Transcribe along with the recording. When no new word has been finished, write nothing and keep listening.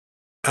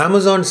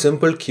Amazon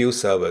Simple Queue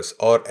Service,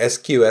 or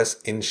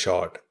SQS in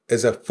short,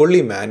 is a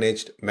fully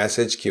managed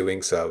message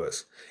queuing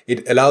service.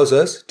 It allows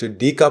us to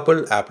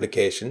decouple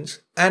applications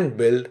and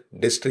build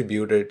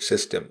distributed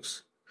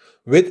systems.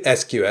 With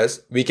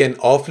SQS, we can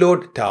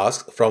offload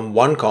tasks from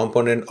one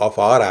component of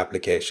our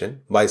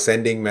application by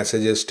sending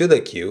messages to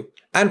the queue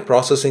and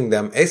processing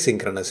them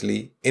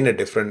asynchronously in a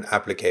different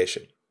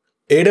application.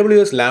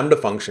 AWS Lambda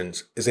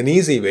Functions is an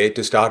easy way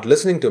to start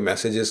listening to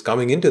messages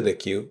coming into the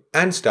queue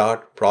and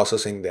start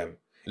processing them.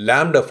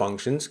 Lambda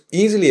Functions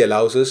easily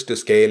allows us to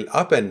scale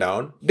up and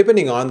down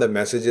depending on the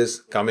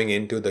messages coming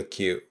into the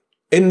queue.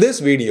 In this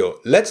video,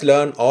 let's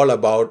learn all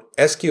about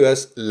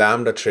SQS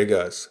Lambda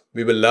Triggers.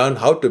 We will learn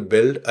how to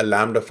build a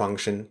Lambda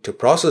function to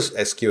process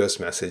SQS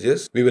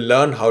messages. We will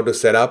learn how to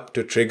set up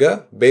to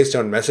trigger based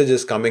on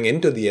messages coming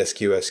into the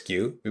SQS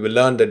queue. We will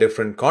learn the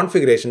different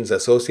configurations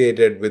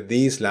associated with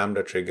these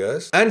Lambda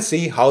triggers and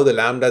see how the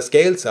Lambda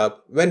scales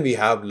up when we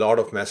have a lot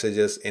of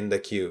messages in the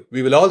queue.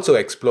 We will also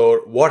explore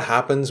what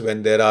happens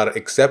when there are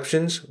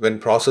exceptions when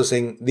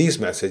processing these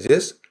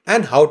messages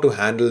and how to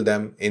handle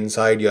them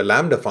inside your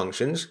Lambda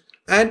functions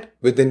and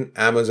within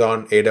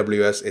Amazon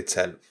AWS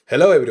itself.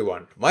 Hello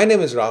everyone, my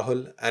name is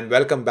Rahul and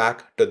welcome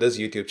back to this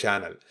YouTube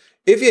channel.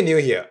 If you're new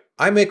here,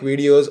 I make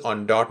videos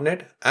on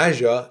 .NET,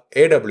 Azure,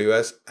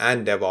 AWS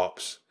and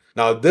DevOps.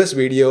 Now this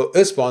video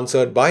is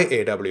sponsored by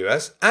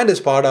AWS and is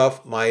part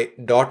of my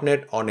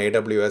 .NET on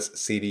AWS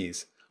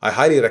series. I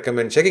highly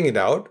recommend checking it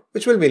out,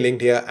 which will be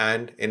linked here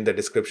and in the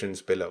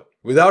descriptions below.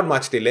 Without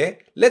much delay,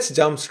 let's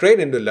jump straight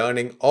into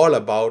learning all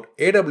about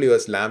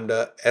AWS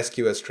Lambda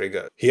SQS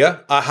Trigger.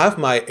 Here, I have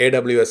my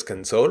AWS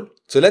console.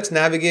 So let's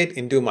navigate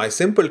into my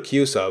simple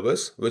queue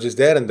service, which is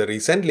there in the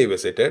recently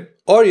visited,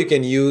 or you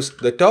can use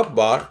the top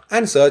bar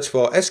and search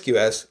for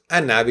SQS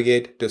and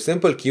navigate to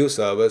simple queue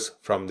service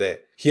from there.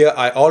 Here,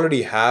 I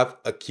already have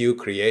a queue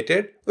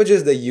created, which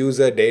is the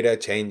user data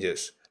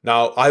changes.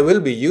 Now, I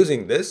will be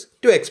using this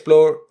to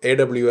explore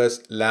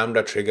AWS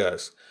Lambda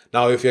Triggers.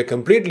 Now, if you're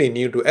completely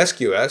new to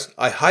SQS,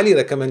 I highly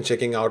recommend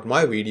checking out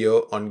my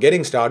video on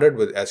getting started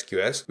with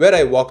SQS, where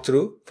I walk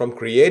through from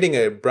creating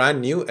a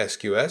brand new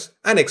SQS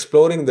and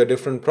exploring the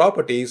different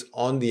properties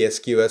on the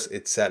SQS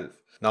itself.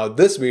 Now,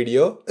 this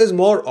video is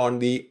more on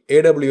the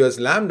AWS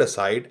Lambda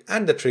side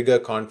and the trigger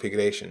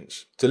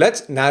configurations. So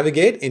let's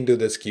navigate into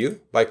this queue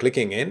by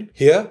clicking in.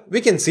 Here,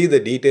 we can see the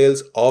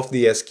details of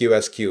the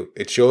SQS queue.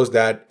 It shows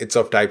that it's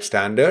of type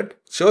standard,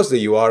 shows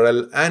the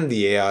URL and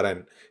the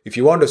ARN. If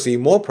you want to see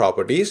more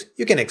properties,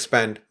 you can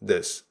expand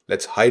this.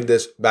 Let's hide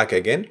this back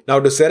again.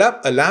 Now to set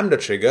up a Lambda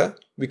trigger,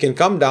 we can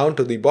come down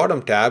to the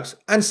bottom tabs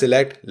and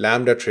select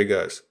Lambda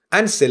Triggers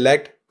and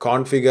select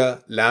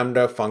Configure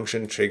Lambda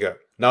Function Trigger.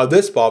 Now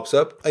this pops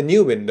up a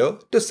new window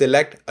to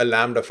select a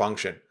Lambda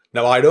function.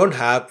 Now I don't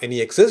have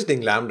any existing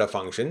Lambda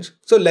functions,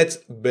 so let's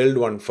build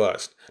one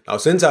first. Now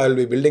since I will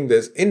be building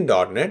this in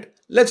 .NET,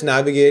 let's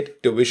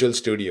navigate to Visual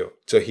Studio.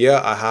 So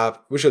here I have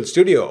Visual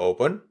Studio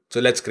open. So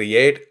let's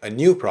create a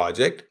new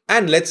project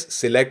and let's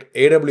select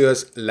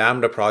AWS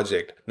Lambda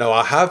project. Now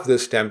I have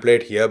this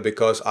template here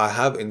because I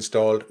have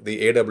installed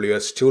the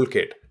AWS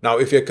toolkit. Now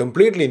if you're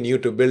completely new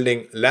to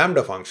building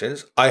Lambda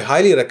functions, I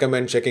highly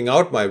recommend checking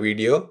out my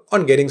video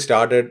on getting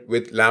started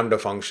with Lambda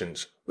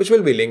functions, which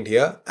will be linked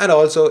here and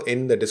also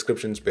in the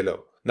descriptions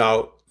below.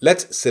 Now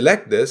let's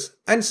select this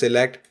and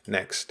select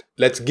next.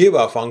 Let's give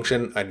our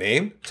function a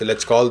name. So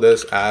let's call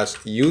this as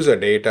user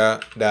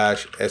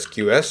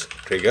data-SQS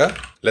trigger.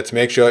 Let's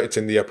make sure it's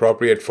in the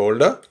appropriate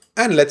folder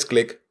and let's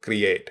click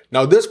create.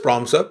 Now this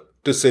prompts up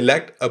to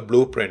select a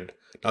blueprint.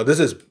 Now this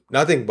is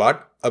nothing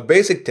but a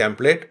basic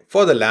template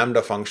for the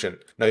Lambda function.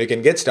 Now you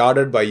can get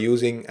started by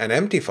using an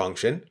empty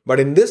function, but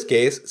in this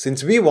case,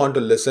 since we want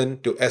to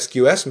listen to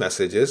SQS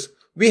messages,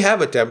 we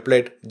have a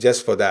template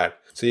just for that.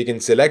 So you can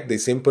select the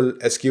simple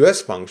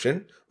SQS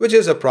function, which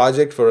is a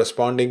project for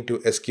responding to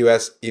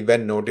SQS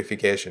event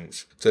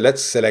notifications. So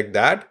let's select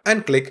that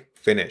and click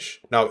finish.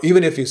 Now,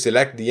 even if you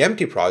select the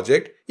empty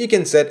project, you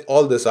can set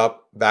all this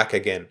up back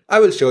again. I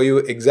will show you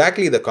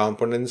exactly the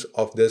components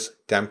of this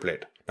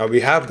template. Now we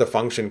have the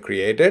function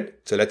created.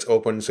 So let's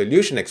open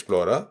Solution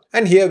Explorer.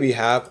 And here we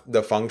have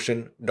the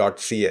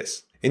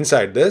function.cs.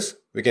 Inside this,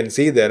 we can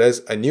see there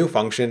is a new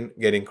function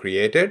getting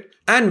created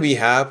and we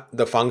have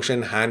the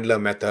function handler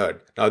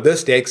method. Now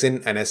this takes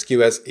in an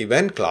SQS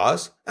event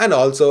class and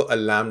also a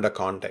Lambda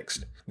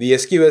context. The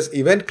SQS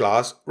event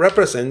class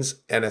represents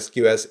an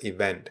SQS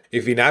event.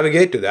 If we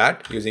navigate to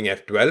that using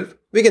F12,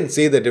 we can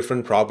see the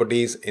different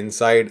properties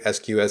inside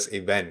SQS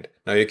event.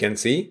 Now you can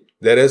see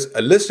there is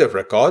a list of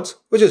records,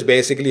 which is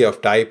basically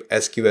of type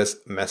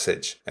SQS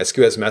message.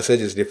 SQS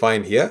message is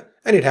defined here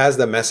and it has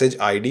the message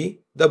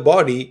ID, the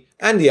body,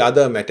 and the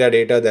other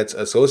metadata that's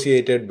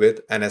associated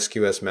with an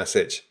SQS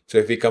message. So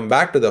if we come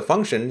back to the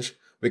functions,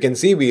 we can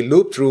see we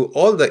loop through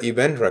all the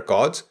event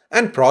records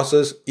and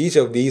process each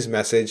of these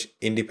messages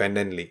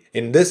independently.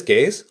 In this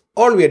case,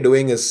 all we are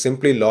doing is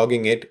simply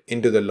logging it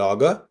into the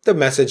logger, the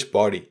message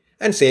body.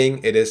 and saying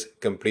it is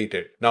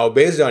completed. Now,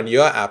 based on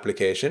your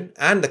application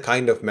and the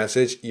kind of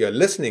message you're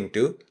listening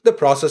to, the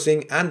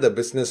processing and the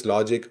business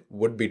logic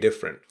would be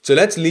different. So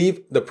let's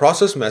leave the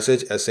process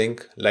message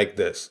async like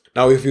this.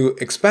 Now, if you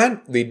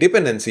expand the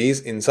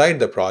dependencies inside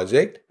the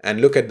project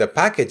and look at the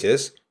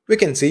packages, we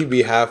can see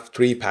we have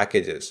 3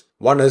 packages.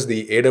 One is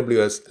the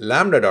AWS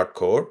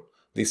Lambda.core,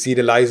 the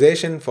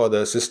serialization for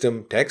the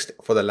system text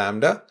for the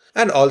Lambda,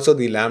 and also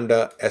the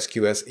Lambda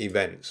SQS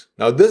events.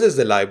 Now, this is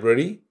the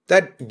library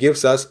that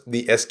gives us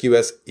the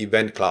SQS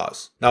event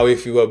class. Now,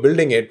 if you were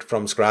building it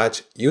from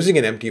scratch using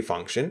an empty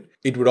function,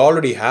 it would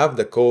already have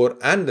the core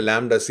and the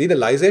Lambda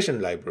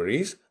serialization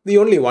libraries. The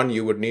only one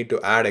you would need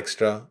to add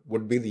extra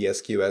would be the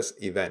SQS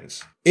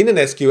events. In an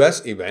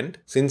SQS event,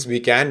 since we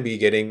can be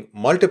getting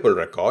multiple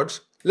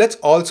records, let's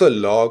also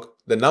log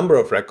the number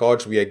of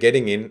records we are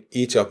getting in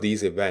each of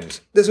these events.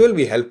 This will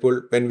be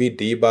helpful when we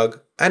debug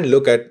and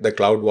look at the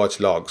CloudWatch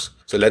logs.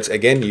 So let's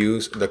again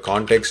use the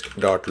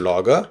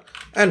context.logger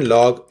and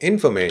log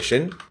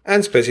information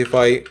and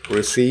specify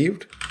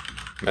received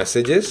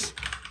messages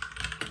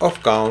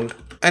of count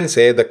and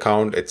say the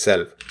count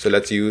itself. So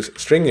let's use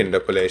string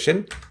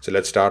interpolation. So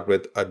let's start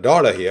with a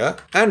dollar here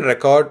and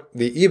record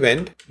the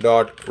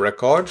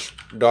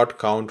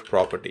event.records.count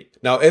property.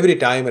 Now, every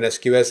time an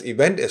SQS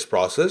event is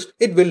processed,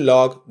 it will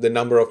log the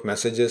number of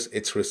messages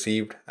it's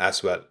received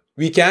as well.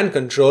 We can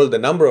control the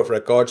number of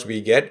records we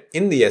get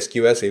in the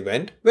SQS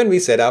event when we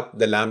set up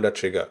the Lambda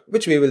trigger,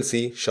 which we will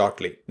see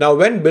shortly. Now,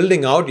 when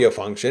building out your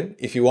function,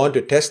 if you want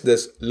to test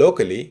this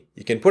locally,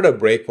 you can put a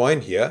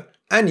breakpoint here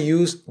and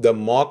use the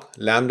mock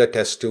Lambda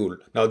test tool.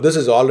 Now, this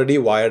is already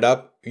wired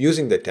up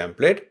using the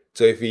template.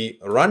 So if we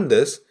run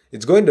this,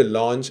 it's going to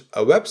launch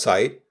a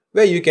website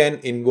where you can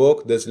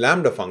invoke this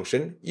Lambda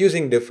function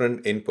using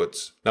different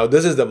inputs. Now,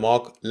 this is the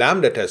mock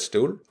Lambda test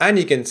tool, and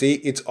you can see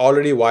it's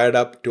already wired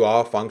up to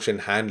our function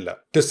handler.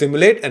 To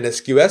simulate an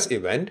SQS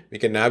event, we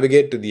can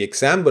navigate to the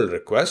example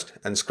request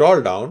and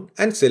scroll down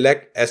and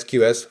select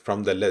SQS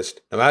from the list.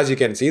 Now, as you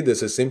can see,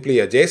 this is simply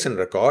a JSON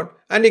record,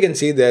 and you can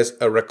see there's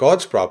a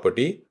records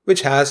property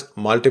which has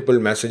multiple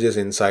messages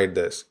inside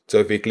this. So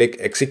if we click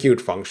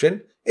execute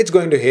function, it's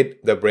going to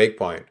hit the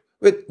breakpoint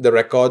with the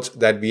records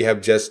that we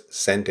have just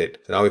sent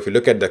it. So now if you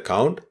look at the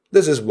count,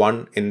 this is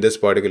 1 in this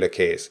particular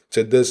case.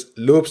 So this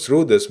loops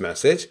through this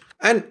message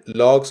and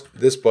logs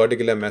this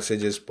particular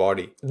message's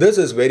body. This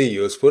is very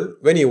useful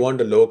when you want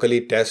to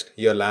locally test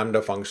your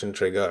Lambda function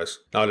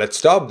triggers. Now let's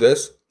stop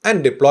this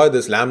and deploy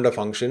this Lambda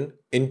function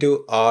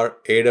into our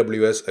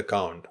AWS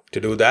account. To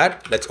do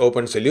that, let's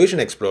open Solution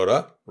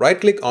Explorer,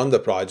 right-click on the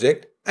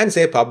project, and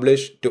say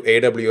publish to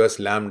AWS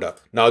Lambda.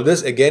 Now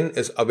this again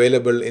is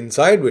available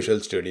inside Visual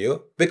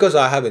Studio because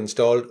I have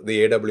installed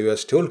the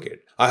AWS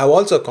toolkit. I have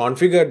also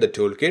configured the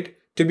toolkit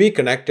to be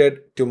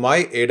connected to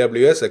my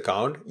AWS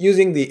account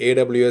using the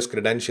AWS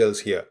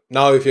credentials here.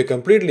 Now, if you're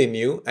completely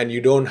new and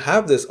you don't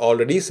have this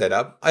already set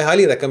up, I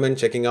highly recommend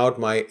checking out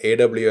my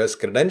AWS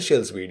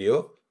credentials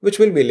video, which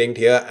will be linked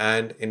here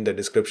and in the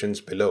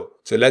descriptions below.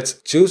 So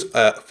let's choose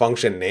a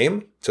function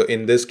name. So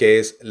in this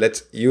case,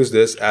 let's use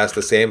this as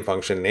the same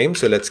function name.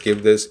 So let's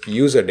give this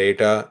user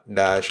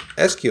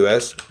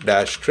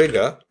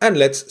data-SQS-trigger and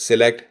let's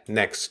select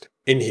next.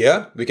 In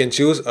here, we can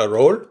choose a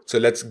role. So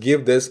let's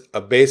give this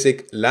a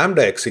basic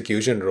Lambda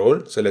execution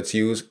role. So let's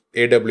use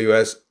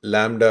AWS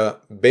Lambda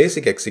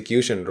basic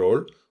execution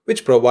role,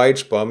 which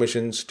provides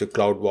permissions to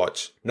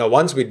CloudWatch. Now,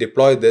 once we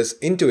deploy this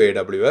into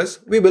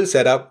AWS, we will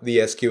set up the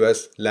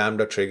SQS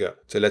Lambda trigger.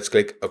 So let's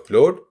click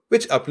upload,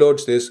 which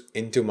uploads this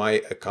into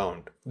my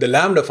account. The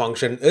Lambda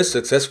function is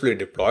successfully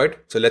deployed.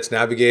 So let's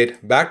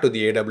navigate back to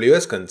the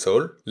AWS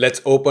console.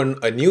 Let's open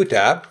a new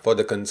tab for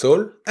the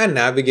console and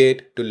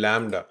navigate to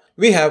Lambda.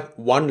 We have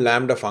one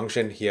Lambda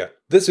function here.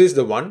 This is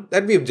the one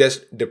that we've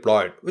just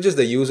deployed, which is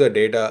the user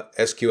data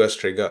SQS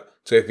trigger.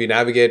 So if we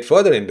navigate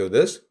further into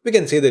this, we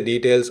can see the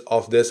details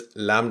of this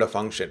Lambda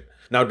function.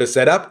 Now, to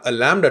set up a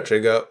Lambda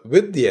trigger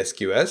with the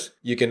SQS,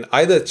 you can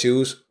either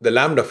choose the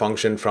Lambda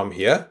function from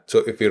here. So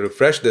if we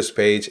refresh this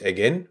page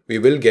again, we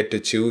will get to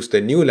choose the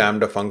new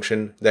Lambda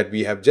function that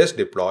we have just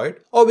deployed,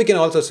 or we can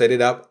also set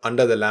it up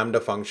under the Lambda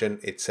function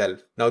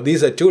itself. Now,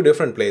 these are two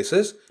different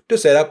places to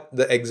set up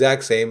the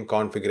exact same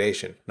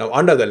configuration. Now,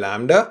 under the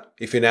Lambda,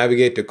 if you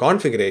navigate to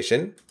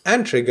configuration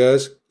and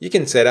triggers, you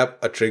can set up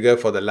a trigger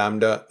for the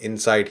Lambda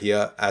inside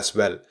here as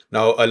well.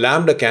 Now, a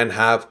Lambda can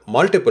have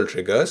multiple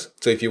triggers.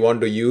 So if you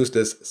want to use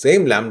this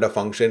same Lambda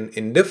function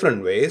in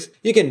different ways,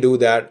 you can do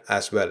that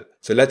as well.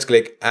 So let's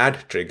click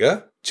add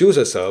trigger, choose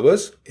a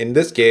service. In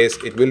this case,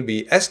 it will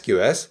be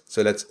SQS.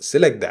 So let's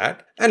select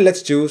that and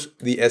let's choose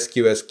the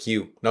SQS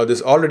queue. Now,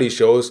 this already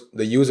shows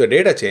the user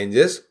data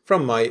changes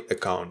from my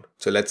account.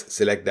 So let's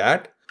select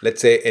that.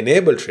 Let's say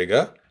enable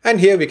trigger. And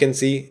here we can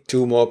see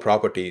two more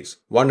properties.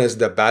 One is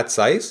the batch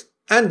size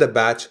and the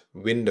batch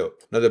window.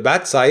 Now, the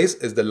batch size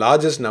is the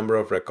largest number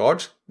of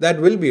records that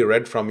will be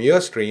read from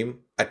your stream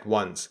at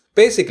once.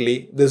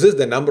 Basically, this is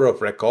the number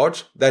of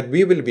records that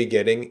we will be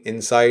getting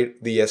inside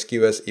the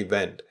SQS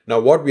event. Now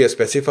what we are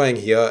specifying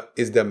here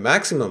is the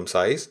maximum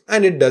size,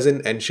 and it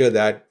doesn't ensure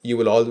that you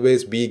will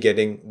always be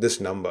getting this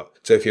number.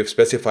 So if you've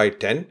specified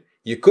 10,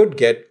 you could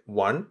get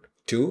 1,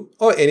 2,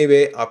 or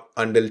anyway up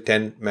until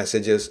 10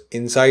 messages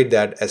inside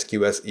that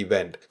SQS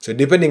event. So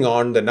depending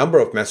on the number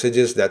of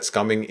messages that's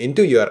coming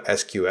into your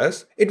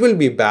SQS, it will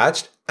be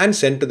batched and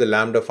sent to the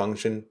Lambda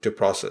function to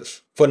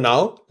process. For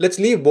now, let's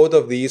leave both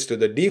of these to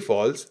the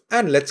defaults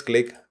and let's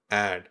click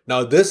Add.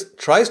 Now this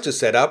tries to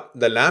set up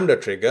the Lambda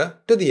trigger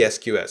to the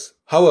SQS.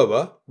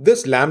 However,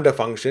 this Lambda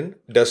function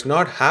does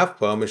not have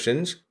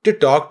permissions to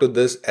talk to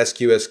this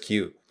SQS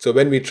queue. So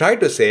when we try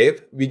to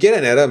save, we get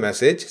an error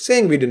message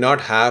saying we do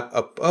not have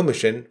a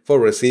permission for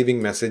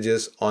receiving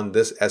messages on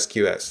this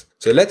SQS.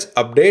 So let's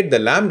update the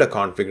Lambda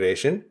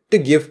configuration to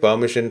give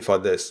permission for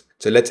this.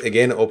 So let's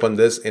again open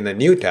this in a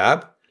new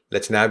tab.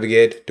 Let's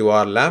navigate to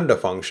our Lambda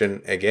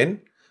function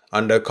again.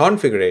 Under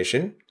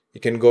configuration, you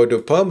can go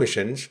to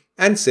permissions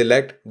and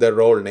select the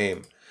role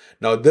name.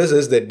 Now this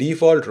is the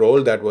default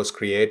role that was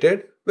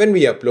created when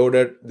we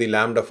uploaded the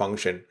Lambda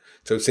function.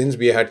 So since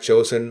we had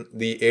chosen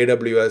the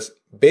AWS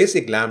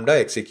basic Lambda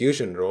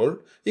execution role,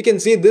 you can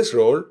see this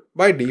role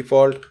by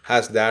default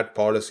has that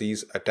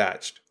policies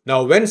attached.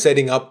 Now when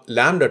setting up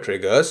Lambda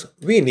triggers,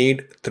 we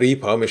need 3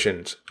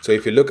 permissions. So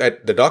if you look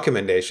at the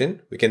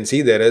documentation, we can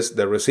see there is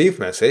the receive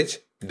message,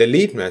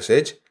 delete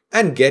message,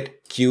 and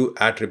get queue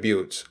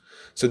attributes.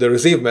 So the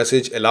receive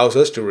message allows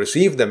us to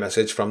receive the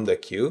message from the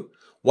queue.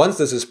 Once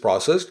this is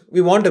processed, we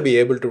want to be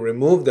able to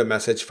remove the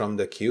message from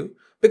the queue,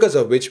 because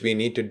of which we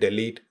need to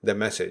delete the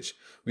message.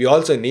 We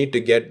also need to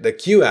get the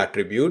queue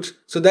attributes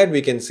so that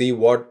we can see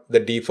what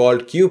the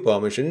default queue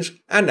permissions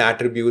and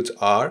attributes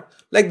are,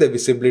 like the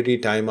visibility,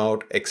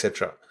 timeout,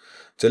 etc.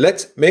 So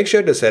let's make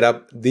sure to set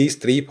up these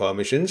 3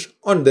 permissions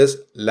on this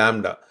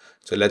Lambda.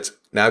 So let's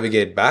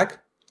navigate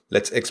back.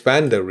 Let's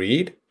expand the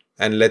read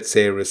and let's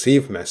say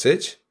receive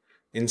message.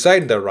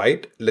 Inside the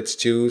write, let's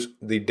choose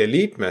the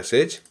delete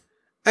message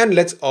and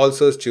let's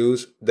also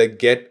choose the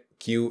get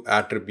queue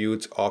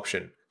attributes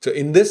option. So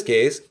in this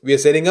case, we are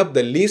setting up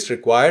the least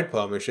required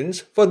permissions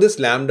for this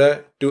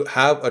Lambda to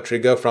have a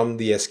trigger from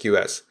the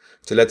SQS.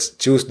 So let's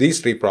choose these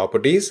 3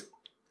 properties.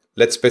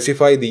 Let's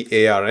specify the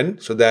ARN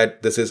so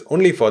that this is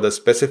only for the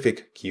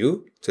specific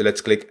queue. So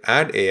let's click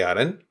add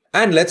ARN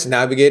and let's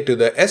navigate to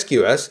the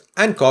SQS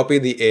and copy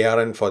the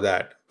ARN for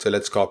that. So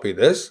let's copy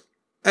this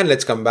and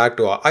let's come back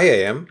to our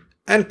IAM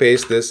and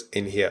paste this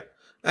in here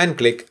and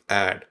click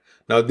add.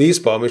 Now these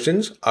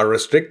permissions are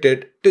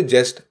restricted to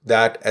just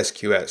that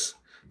SQS.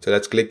 So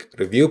let's click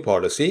review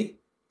policy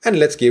and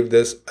let's give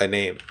this a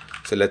name.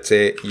 So let's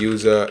say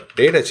user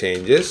data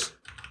changes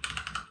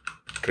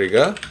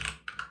trigger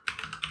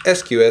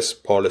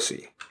SQS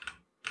policy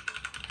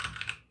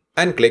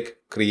and click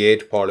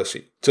create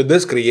policy. So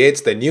this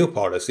creates the new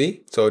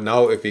policy. So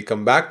now if we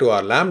come back to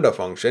our Lambda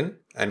function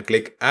and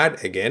click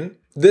add again,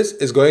 this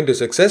is going to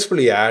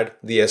successfully add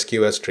the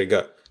SQS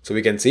trigger. So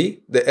we can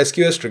see the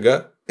SQS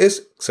trigger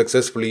is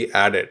successfully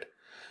added.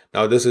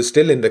 Now this is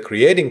still in the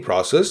creating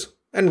process,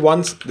 and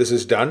once this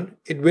is done,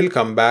 it will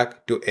come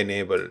back to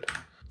enabled.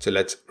 So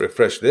let's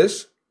refresh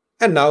this,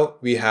 and now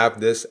we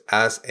have this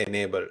as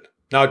enabled.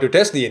 Now to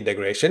test the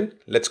integration,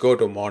 let's go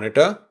to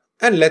monitor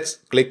and let's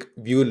click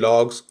view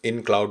logs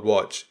in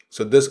CloudWatch.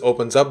 So this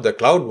opens up the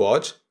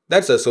CloudWatch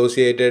that's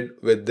associated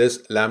with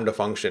this Lambda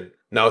function.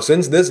 Now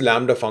since this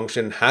Lambda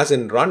function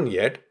hasn't run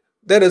yet,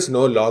 there is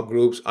no log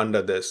groups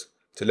under this.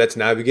 So let's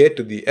navigate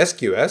to the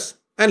SQS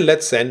and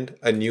let's send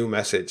a new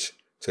message.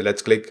 So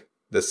let's click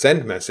the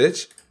send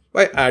message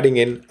by adding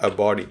in a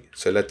body.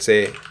 So let's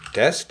say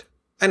test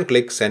and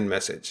click send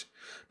message.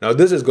 Now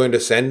this is going to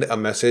send a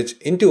message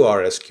into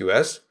our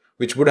SQS,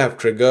 which would have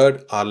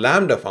triggered our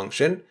Lambda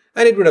function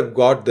and it would have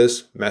got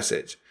this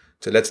message.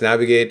 So let's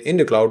navigate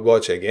into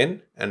CloudWatch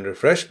again and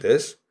refresh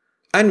this.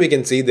 And we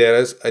can see there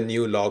is a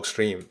new log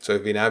stream. So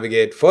if we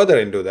navigate further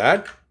into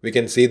that, we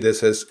can see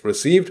this has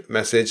received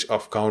message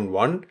of count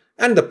 1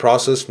 and the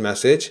processed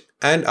message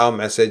and our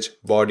message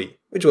body,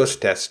 which was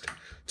test.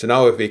 So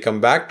now if we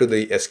come back to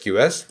the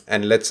SQS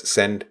and let's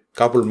send a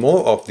couple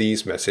more of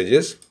these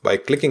messages by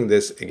clicking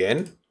this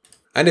again.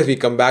 And if we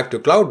come back to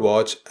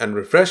CloudWatch and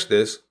refresh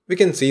this, we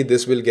can see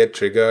this will get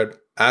triggered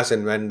as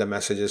and when the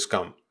messages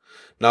come.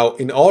 Now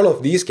in all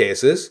of these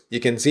cases, you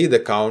can see the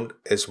count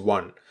is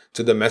 1.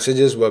 So the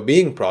messages were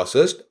being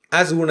processed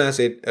as soon as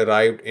it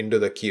arrived into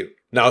the queue.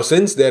 Now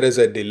since there is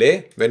a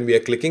delay when we are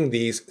clicking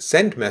these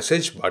send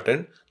message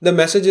button, the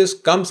messages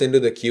comes into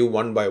the queue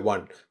one by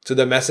one. So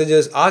the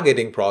messages are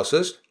getting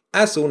processed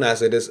as soon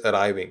as it is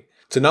arriving.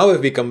 So now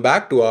if we come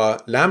back to our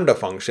Lambda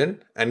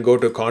function and go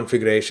to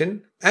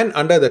configuration and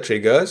under the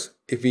triggers,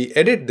 if we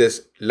edit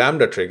this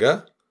Lambda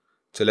trigger,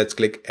 so let's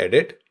click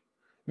edit,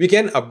 we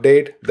can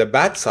update the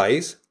batch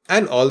size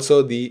and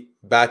also the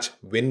batch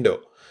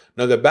window.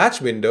 Now the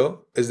batch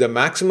window is the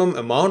maximum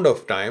amount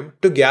of time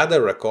to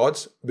gather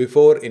records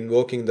before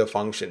invoking the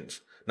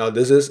functions. Now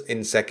this is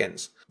in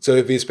seconds. So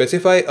if we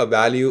specify a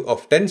value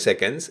of 10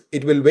 seconds,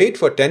 it will wait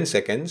for 10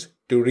 seconds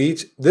to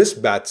reach this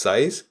batch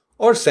size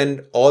or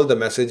send all the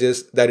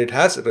messages that it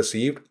has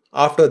received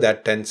after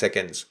that 10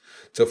 seconds.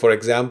 So for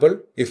example,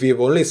 if we have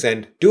only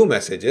sent 2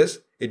 messages,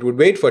 it would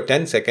wait for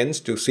 10 seconds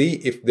to see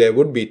if there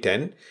would be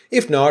 10.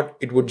 If not,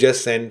 it would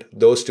just send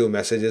those 2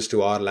 messages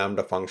to our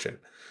Lambda function.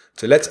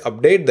 So let's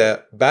update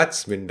the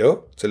batch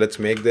window. So let's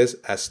make this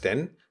as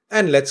 10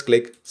 and let's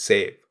click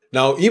save.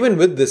 Now, even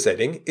with this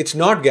setting, it's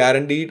not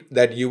guaranteed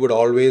that you would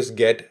always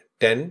get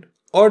 10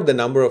 or the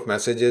number of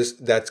messages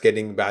that's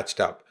getting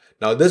batched up.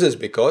 Now, this is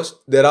because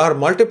there are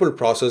multiple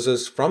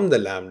processes from the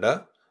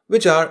Lambda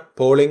which are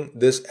polling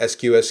this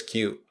SQS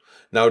queue.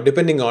 Now,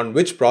 depending on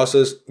which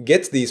process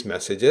gets these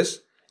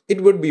messages,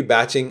 it would be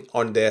batching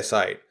on their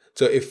side.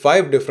 So if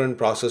 5 different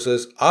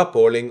processes are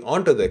polling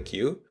onto the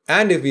queue,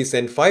 and if we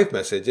send 5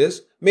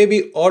 messages,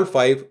 maybe all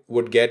 5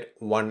 would get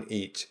 1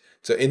 each.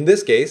 So in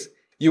this case,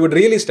 you would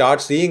really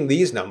start seeing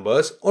these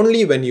numbers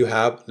only when you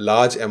have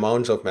large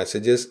amounts of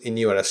messages in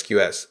your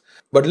SQS.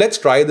 But let's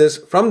try this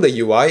from the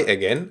UI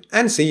again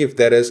and see if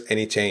there is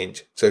any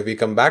change. So if we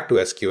come back to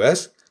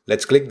SQS,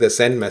 let's click the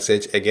send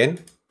message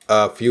again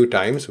a few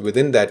times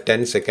within that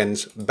 10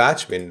 seconds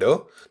batch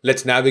window.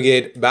 Let's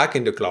navigate back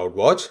into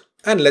CloudWatch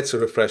and let's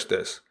refresh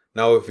this.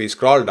 Now if we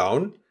scroll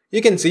down,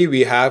 you can see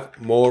we have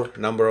more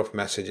number of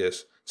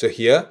messages. So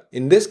here,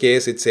 in this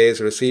case, it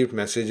says received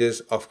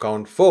messages of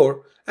count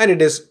 4 and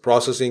it is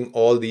processing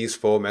all these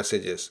 4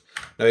 messages.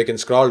 Now you can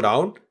scroll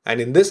down and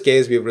in this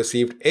case, we've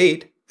received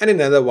 8 and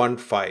another one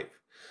 5.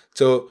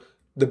 So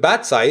the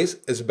batch size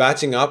is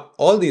batching up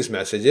all these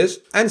messages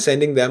and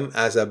sending them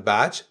as a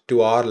batch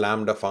to our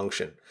Lambda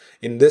function.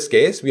 In this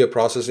case, we are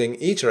processing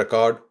each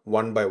record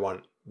one by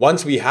one.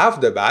 Once we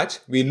have the batch,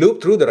 we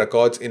loop through the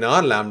records in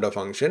our Lambda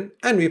function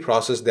and we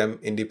process them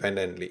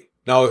independently.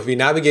 Now, if we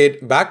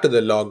navigate back to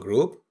the log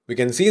group, we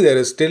can see there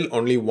is still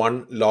only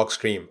one log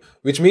stream,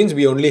 which means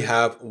we only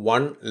have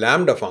one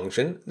Lambda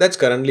function that's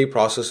currently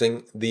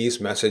processing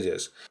these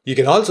messages. You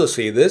can also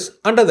see this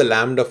under the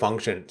Lambda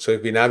function. So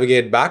if we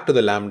navigate back to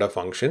the Lambda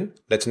function,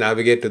 let's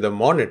navigate to the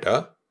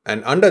monitor,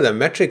 and under the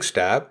metrics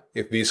tab,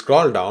 if we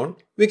scroll down,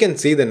 we can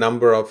see the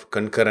number of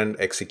concurrent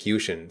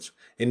executions.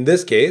 In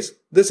this case,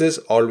 this is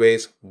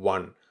always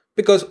 1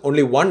 because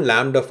only one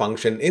Lambda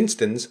function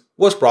instance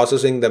was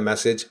processing the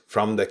message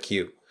from the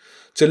queue.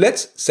 So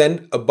let's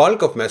send a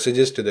bulk of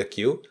messages to the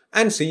queue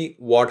and see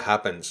what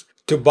happens.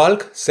 To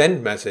bulk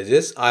send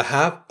messages, I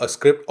have a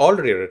script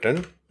already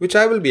written, which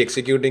I will be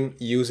executing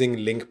using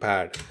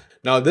LinkPad.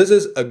 Now this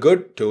is a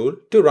good tool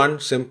to run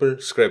simple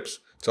scripts.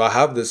 So I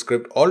have this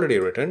script already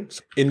written.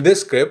 In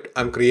this script,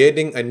 I'm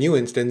creating a new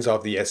instance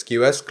of the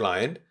SQS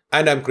client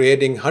and I'm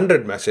creating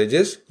 100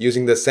 messages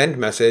using the send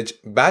message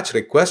batch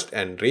request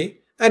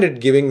entry and it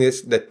giving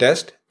this the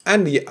test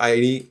and the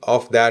ID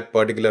of that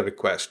particular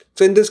request.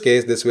 So in this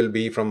case, this will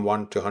be from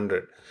 1 to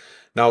 100.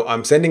 Now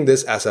I'm sending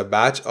this as a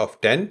batch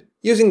of 10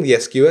 using the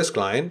SQS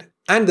client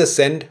and the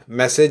send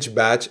message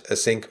batch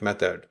async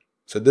method.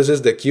 So this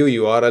is the queue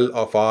URL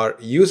of our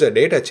user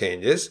data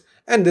changes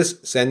and this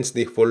sends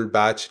the full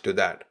batch to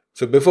that.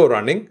 So before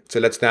running, so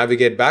let's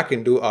navigate back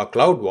into our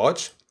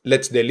CloudWatch.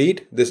 Let's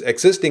delete this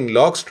existing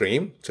log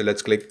stream. So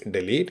let's click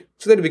delete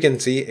so that we can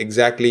see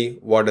exactly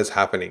what is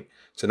happening.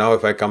 So now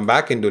if I come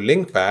back into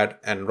LinkPad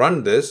and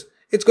run this,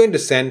 it's going to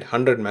send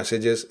 100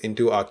 messages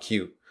into our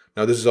queue.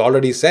 Now this is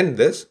already sent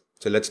this.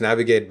 So let's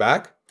navigate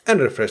back and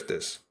refresh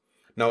this.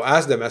 Now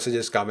as the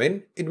messages come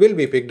in, it will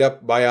be picked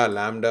up by our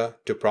Lambda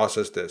to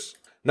process this.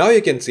 Now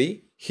you can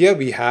see here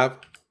we have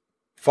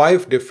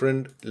 5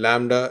 different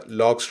Lambda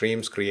log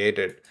streams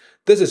created.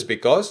 This is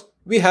because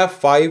we have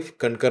 5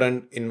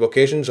 concurrent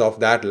invocations of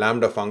that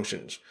Lambda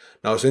functions.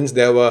 Now, since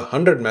there were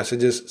 100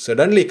 messages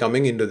suddenly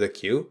coming into the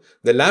queue,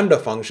 the Lambda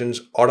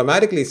functions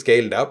automatically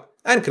scaled up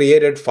and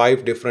created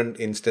 5 different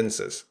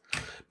instances.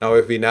 Now,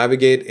 if we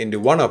navigate into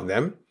one of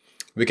them,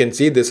 we can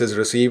see this has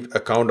received a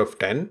count of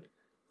 10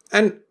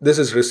 and this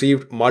has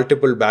received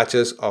multiple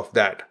batches of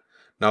that.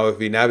 Now, if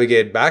we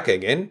navigate back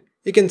again,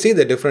 you can see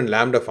the different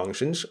Lambda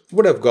functions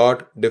would have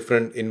got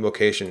different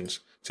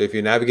invocations. So if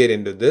you navigate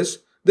into this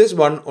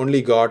one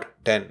only got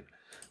 10.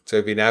 So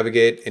if we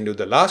navigate into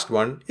the last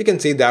one, you can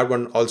see that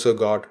one also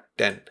got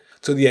 10.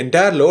 So the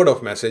entire load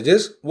of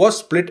messages was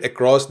split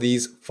across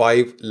these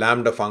 5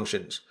 Lambda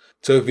functions.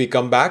 So if we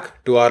come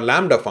back to our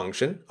Lambda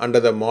function under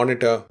the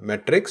monitor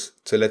metrics,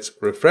 so let's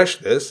refresh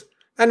this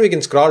and we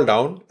can scroll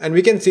down and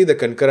we can see the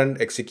concurrent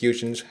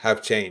executions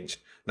have changed.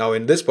 Now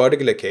in this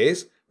particular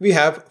case, we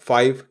have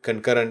 5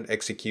 concurrent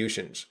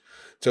executions.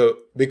 So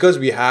because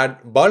we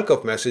had bulk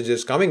of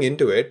messages coming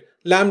into it,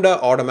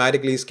 Lambda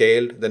automatically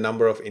scaled the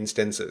number of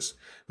instances.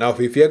 Now,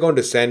 if we are going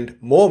to send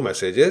more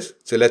messages,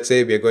 so let's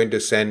say we are going to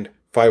send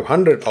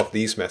 500 of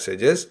these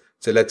messages.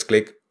 So let's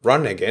click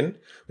run again,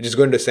 which is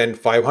going to send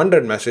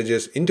 500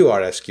 messages into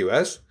our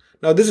SQS.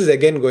 Now, this is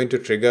again going to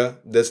trigger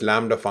this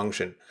Lambda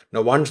function.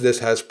 Now, once this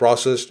has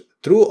processed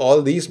through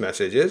all these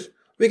messages,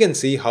 we can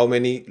see how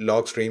many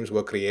log streams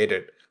were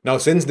created. Now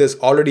since this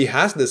already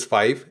has this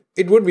 5,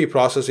 it would be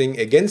processing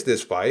against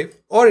this 5,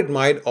 or it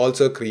might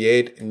also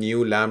create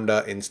new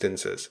Lambda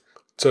instances.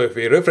 So if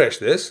we refresh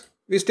this,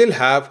 we still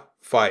have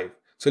 5.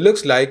 So it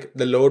looks like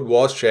the load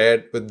was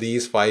shared with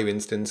these 5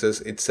 instances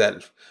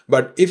itself.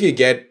 But if you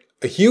get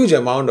a huge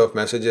amount of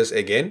messages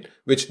again,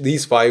 which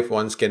these 5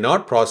 ones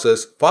cannot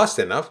process fast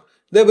enough,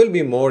 there will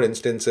be more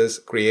instances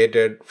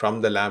created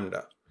from the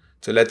Lambda.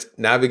 So let's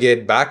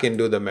navigate back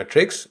into the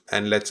metrics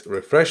and let's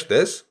refresh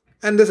this.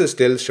 And this is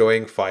still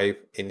showing 5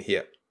 in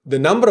here. The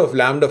number of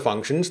Lambda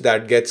functions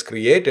that gets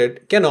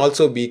created can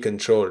also be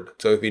controlled.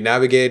 So if we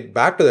navigate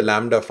back to the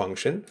Lambda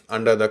function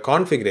under the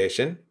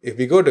configuration, if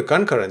we go to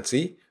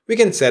concurrency, we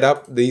can set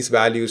up these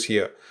values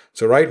here.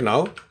 So right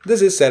now,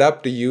 this is set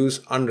up to use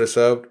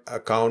unreserved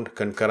account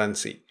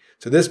concurrency.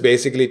 So this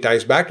basically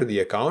ties back to the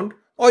account,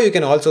 or you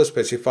can also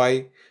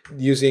specify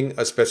using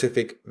a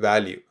specific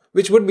value,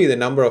 which would be the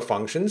number of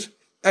functions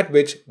at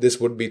which this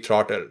would be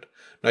throttled.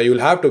 Now you'll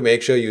have to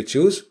make sure you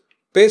choose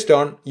based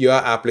on your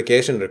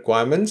application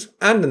requirements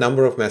and the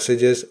number of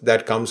messages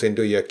that comes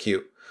into your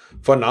queue.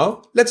 For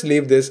now, let's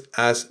leave this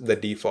as the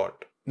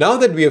default. Now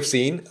that we have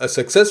seen a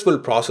successful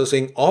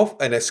processing of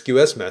an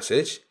SQS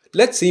message,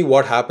 let's see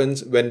what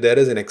happens when there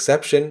is an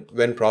exception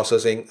when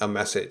processing a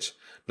message.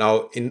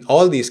 Now, in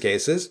all these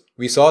cases,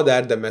 we saw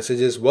that the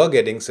messages were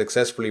getting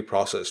successfully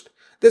processed.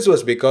 This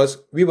was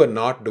because we were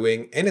not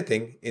doing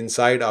anything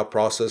inside our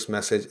process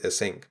message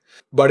async.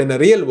 But in a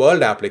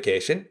real-world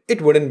application,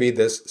 it wouldn't be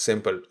this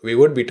simple. We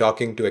would be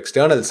talking to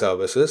external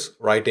services,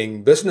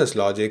 writing business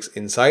logics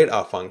inside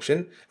our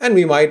function, and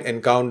we might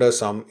encounter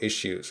some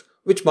issues,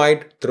 which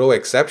might throw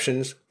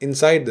exceptions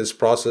inside this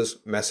process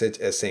message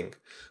async.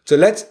 So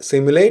let's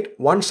simulate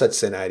one such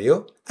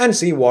scenario and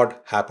see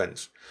what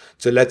happens.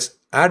 So let's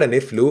add an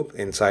if loop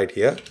inside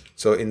here.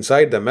 So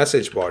inside the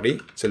message body,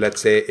 so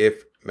let's say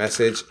if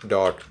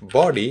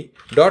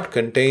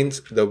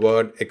message.body.contains the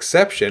word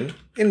exception.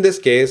 In this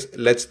case,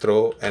 let's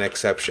throw an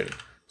exception.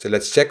 So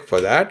let's check for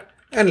that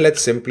and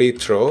let's simply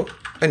throw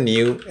a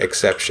new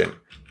exception.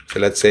 So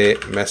let's say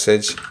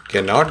message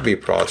cannot be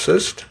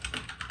processed.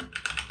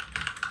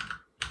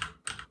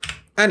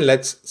 And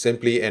let's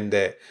simply end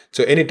there.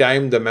 So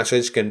anytime the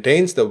message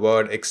contains the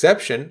word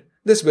exception,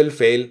 this will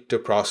fail to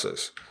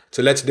process.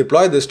 So let's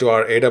deploy this to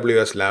our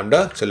AWS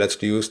Lambda. So let's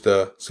use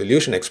the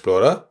Solution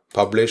Explorer,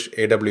 publish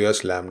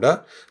AWS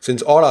Lambda.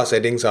 Since all our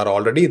settings are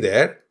already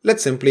there,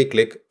 let's simply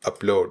click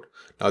upload.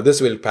 Now this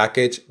will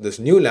package this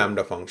new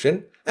Lambda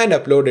function and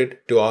upload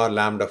it to our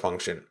Lambda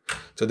function.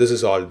 So this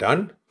is all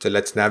done. So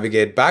let's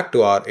navigate back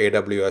to our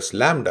AWS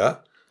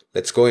Lambda.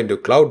 Let's go into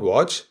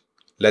CloudWatch.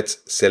 Let's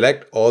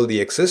select all the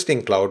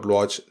existing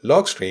CloudWatch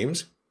log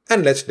streams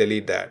and let's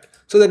delete that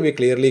so that we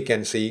clearly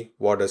can see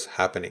what is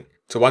happening.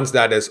 So once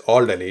that is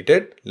all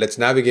deleted, let's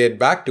navigate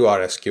back to our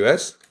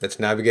SQS. Let's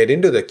navigate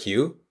into the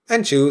queue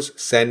and choose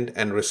send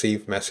and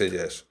receive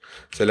messages.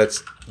 So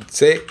let's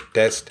say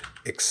test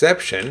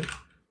exception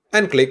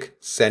and click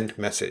send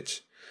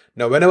message.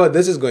 Now whenever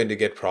this is going to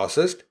get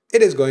processed,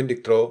 it is going to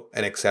throw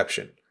an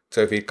exception.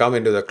 So if we come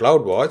into the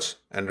CloudWatch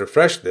and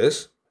refresh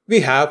this, we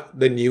have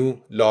the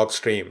new log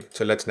stream.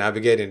 So let's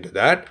navigate into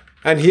that.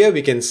 And here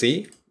we can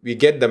see we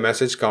get the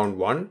message count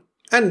 1.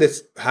 And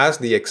this has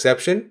the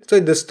exception, so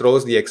this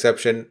throws the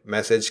exception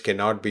message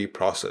cannot be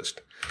processed.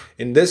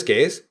 In this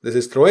case, this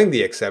is throwing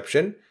the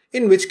exception,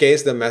 in which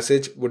case the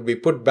message would be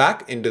put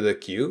back into the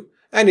queue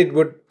and it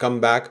would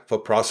come back for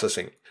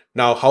processing.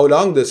 Now how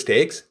long this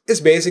takes is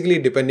basically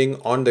depending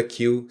on the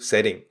queue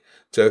setting.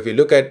 So if we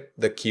look at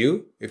the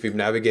queue, if we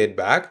navigate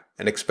back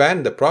and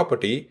expand the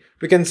property,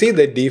 we can see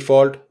the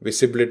default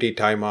visibility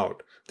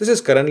timeout. This is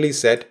currently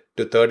set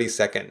to 30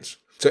 seconds.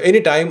 So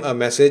anytime a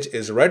message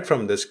is read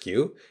from this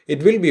queue,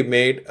 it will be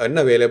made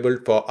unavailable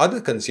for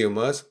other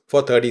consumers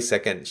for 30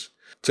 seconds.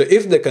 So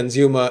if the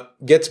consumer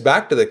gets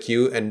back to the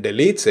queue and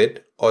deletes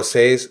it or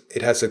says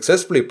it has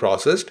successfully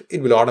processed,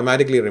 it will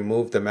automatically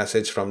remove the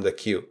message from the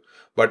queue.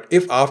 But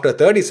if after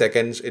 30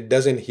 seconds it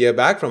doesn't hear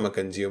back from a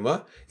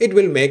consumer, it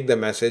will make the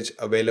message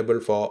available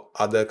for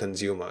other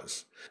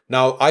consumers.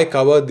 Now I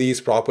cover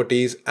these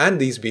properties and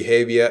these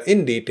behavior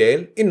in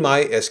detail in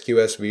my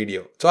SQS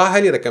video. So I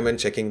highly recommend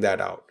checking that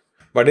out.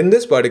 But in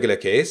this particular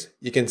case,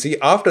 you can see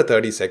after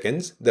 30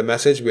 seconds, the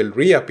message will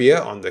reappear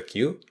on the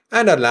queue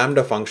and our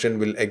Lambda function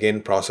will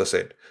again process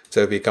it.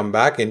 So if we come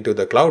back into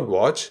the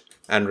CloudWatch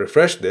and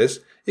refresh this,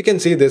 you can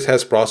see this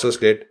has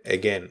processed it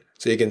again.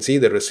 So you can see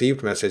the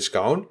received message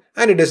count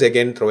and it is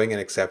again throwing an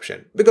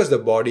exception because the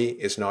body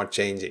is not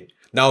changing.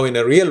 Now in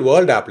a real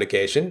world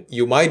application,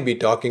 you might be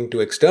talking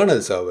to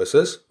external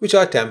services which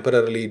are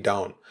temporarily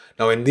down.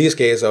 Now in these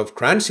case of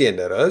transient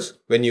errors,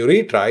 when you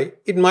retry,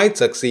 it might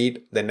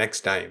succeed the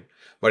next time.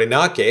 But in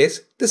our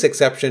case, this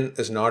exception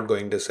is not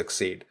going to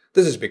succeed.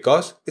 This is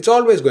because it's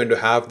always going to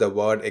have the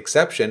word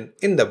exception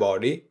in the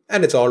body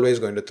and it's always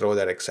going to throw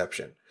that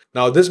exception.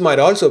 Now this might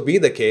also be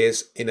the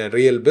case in a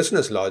real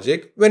business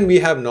logic when we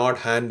have not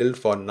handled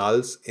for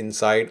nulls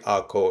inside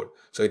our code.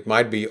 So it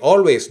might be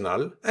always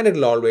null and it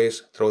will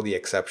always throw the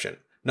exception.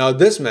 Now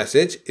this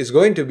message is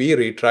going to be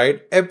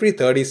retried every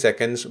 30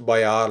 seconds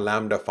by our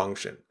Lambda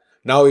function.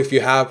 Now if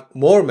you have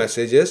more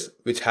messages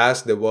which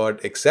has the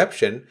word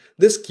exception,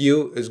 this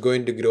queue is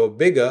going to grow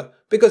bigger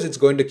because it's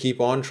going to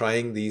keep on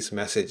trying these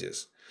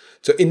messages.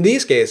 So in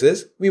these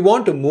cases, we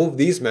want to move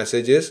these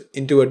messages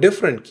into a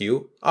different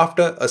queue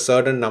after a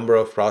certain number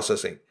of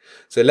processing.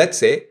 So let's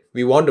say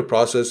we want to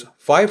process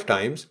 5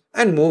 times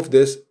and move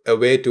this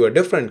away to a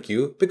different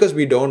queue because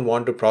we don't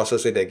want to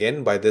process it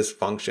again by this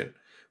function.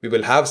 We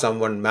will have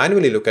someone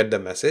manually look at the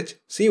message,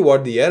 see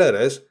what the error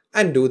is,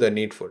 and do the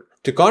needful.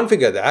 To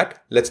configure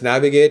that, let's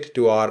navigate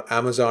to our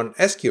Amazon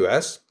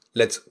SQS.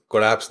 Let's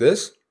collapse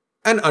this.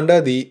 And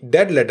under the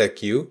dead letter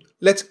queue,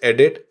 let's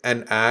edit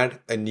and add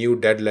a new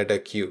dead letter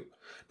queue.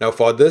 Now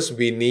for this,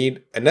 we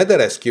need another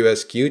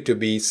SQS queue to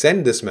be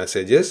send this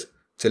messages.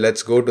 So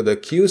let's go to the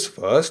queues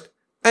first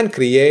and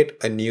create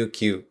a new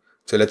queue.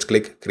 So let's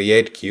click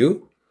create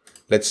queue.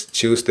 Let's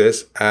choose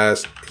this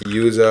as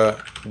user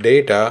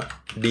data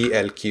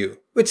DLQ,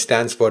 which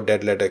stands for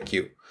dead letter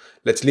queue.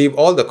 Let's leave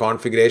all the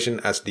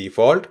configuration as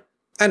default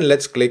and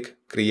let's click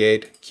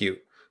create queue.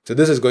 So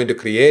this is going to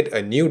create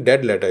a new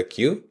dead letter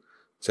queue.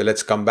 So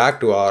let's come back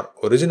to our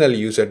original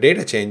user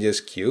data changes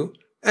queue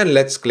and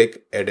let's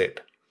click edit.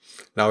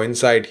 Now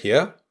inside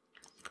here,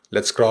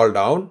 let's scroll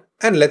down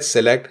and let's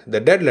select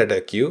the dead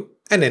letter queue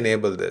and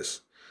enable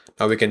this.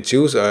 Now we can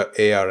choose a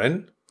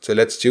ARN. So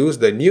let's choose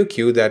the new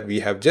queue that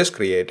we have just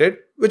created,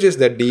 which is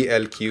the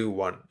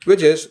DLQ1,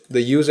 which is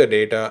the user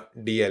data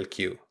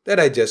DLQ that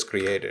I just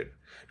created.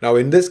 Now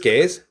in this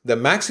case, the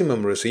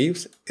maximum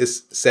receives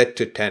is set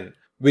to 10,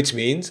 which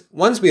means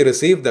once we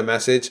receive the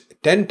message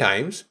 10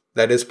 times,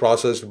 that is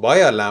processed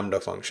by our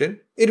Lambda function,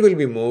 it will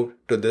be moved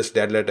to this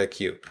dead letter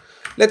queue.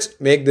 Let's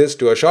make this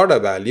to a shorter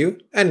value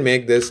and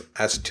make this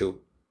as 2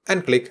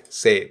 and click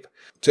save.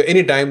 So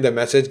anytime the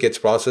message gets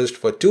processed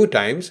for 2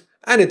 times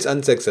and it's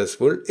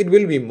unsuccessful, it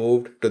will be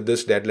moved to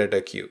this dead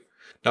letter queue.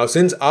 Now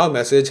since our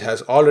message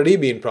has already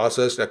been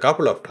processed a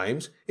couple of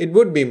times, it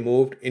would be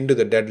moved into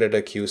the dead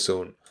letter queue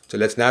soon. So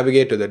let's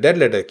navigate to the dead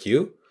letter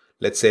queue.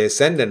 Let's say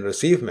send and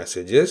receive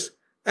messages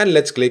and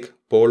let's click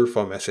poll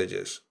for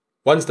messages.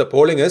 Once the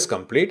polling is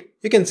complete,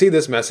 you can see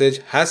this message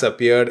has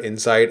appeared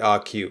inside our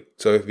queue.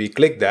 So if we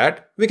click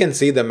that, we can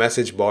see the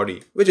message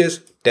body, which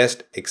is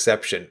test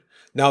exception.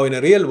 Now in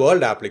a real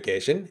world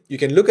application, you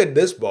can look at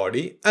this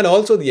body and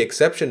also the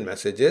exception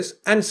messages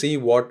and see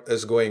what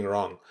is going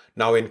wrong.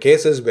 Now in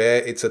cases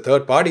where it's a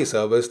third-party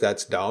service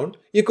that's down,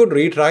 you could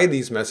retry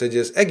these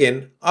messages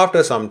again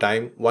after some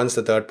time once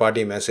the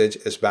third-party message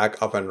is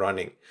back up and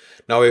running.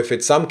 Now if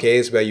it's some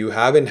case where you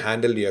haven't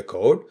handled your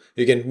code,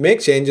 you can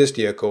make changes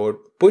to your code,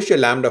 push your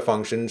Lambda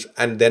functions,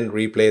 and then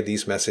replay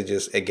these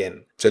messages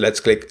again. So let's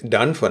click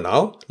done for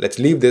now. Let's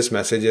leave these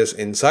messages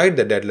inside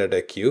the dead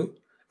letter queue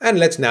and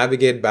let's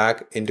navigate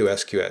back into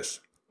SQS.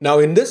 Now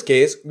in this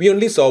case, we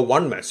only saw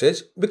one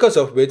message because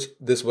of which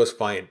this was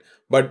fine.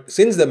 But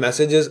since the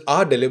messages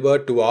are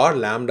delivered to our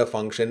Lambda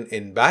function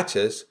in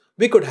batches,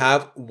 we could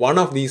have one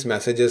of these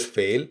messages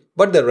fail,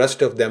 but the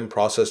rest of them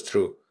process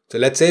through. So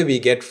let's say we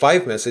get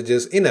 5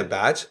 messages in a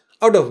batch,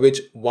 out of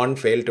which 1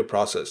 failed to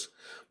process.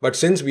 But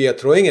since we are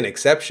throwing an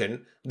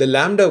exception, the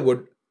Lambda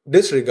would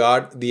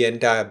disregard the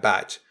entire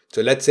batch.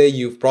 So let's say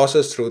you've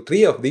processed through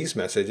 3 of these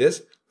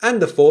messages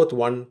and the 4th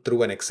one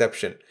through an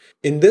exception.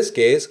 In this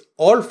case,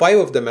 all 5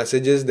 of the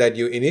messages that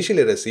you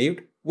initially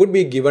received would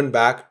be given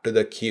back to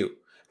the queue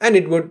and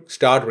it would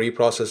start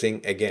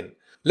reprocessing again.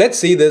 Let's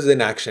see this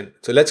in action.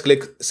 So let's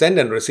click send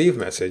and receive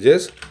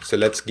messages. So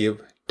let's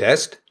give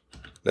test.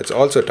 Let's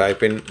also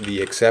type in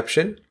the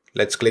exception.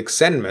 Let's click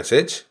send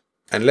message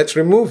and let's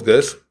remove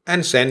this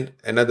and send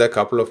another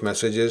couple of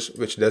messages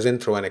which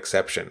doesn't throw an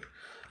exception.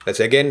 Let's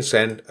again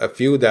send a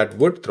few that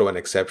would throw an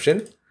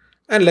exception.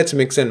 And let's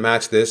mix and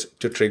match this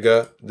to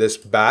trigger this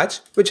batch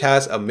which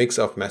has a mix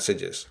of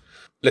messages.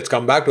 Let's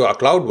come back to our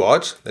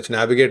CloudWatch. Let's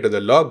navigate to the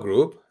log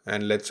group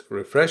and let's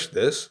refresh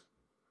this.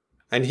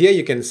 And here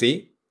you can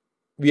see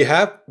we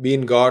have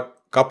got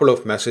a couple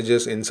of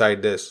messages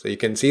inside this. So you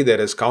can see there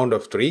is count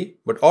of 3,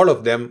 but all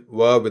of them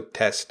were with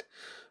test.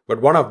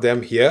 But one of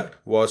them here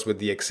was with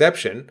the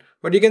exception.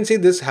 But you can see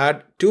this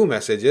had 2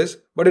 messages,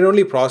 but it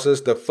only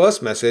processed the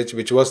first message,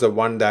 which was the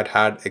one that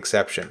had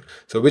exception.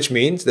 So which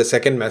means the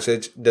second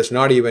message does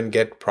not even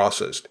get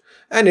processed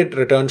and it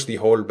returns the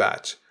whole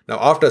batch. Now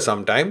after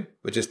some time,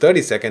 which is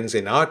 30 seconds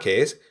in our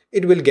case,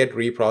 it will get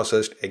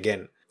reprocessed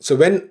again. So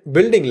when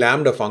building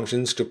Lambda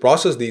functions to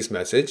process these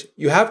messages,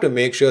 you have to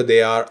make sure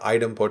they are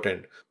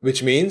idempotent,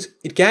 which means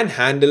it can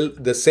handle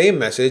the same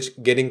message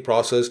getting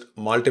processed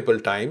multiple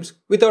times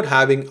without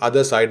having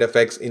other side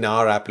effects in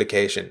our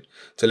application.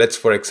 So let's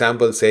for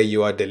example say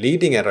you are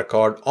deleting a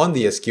record on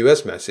the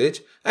SQS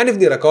message, and if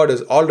the record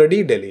is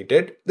already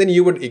deleted, then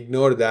you would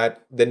ignore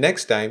that the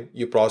next time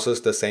you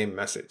process the same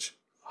message.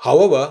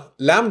 However,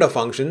 Lambda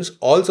functions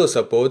also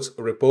supports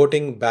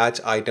reporting batch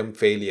item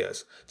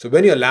failures. So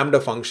when your Lambda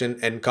function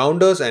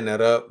encounters an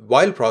error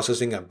while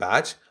processing a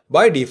batch,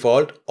 by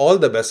default, all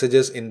the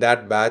messages in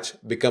that batch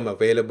become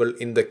available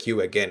in the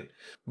queue again.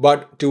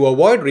 But to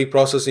avoid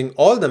reprocessing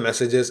all the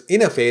messages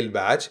in a failed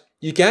batch,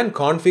 you can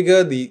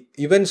configure the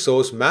event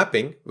source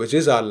mapping, which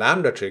is our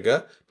Lambda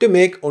trigger, to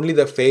make only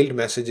the failed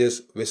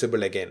messages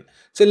visible again.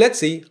 So let's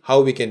see how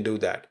we can do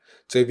that.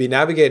 So if we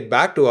navigate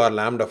back to our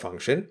Lambda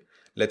function,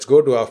 let's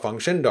go to our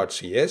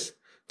function.cs.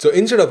 So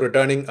instead of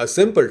returning a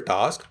simple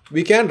task,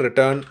 we can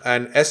return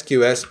an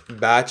SQS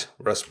batch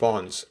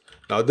response.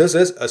 Now this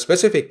is a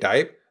specific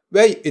type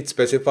where it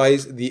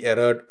specifies the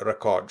errored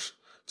records.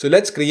 So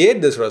let's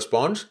create this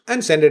response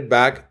and send it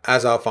back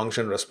as our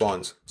function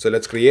response. So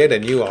let's create a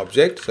new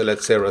object. So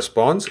let's say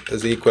response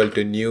is equal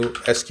to new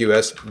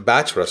SQS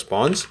batch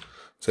response.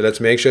 So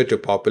let's make sure to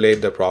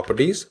populate the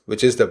properties,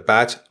 which is the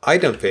batch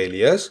item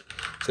failures.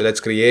 So let's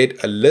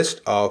create a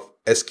list of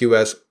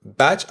SQS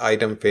batch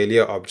item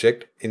failure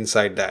object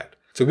inside that.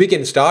 So we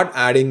can start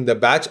adding the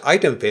batch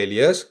item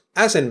failures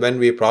as and when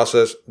we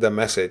process the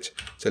message.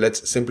 So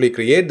let's simply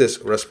create this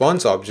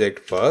response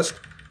object first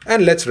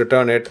and let's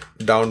return it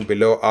down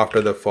below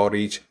after the for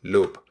each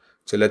loop.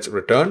 So let's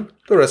return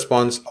the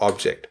response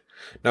object.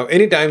 Now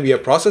anytime we are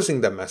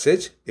processing the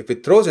message, if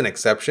it throws an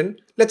exception,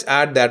 let's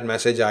add that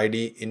message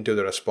ID into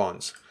the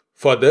response.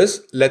 For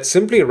this, let's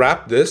simply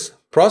wrap this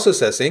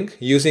process async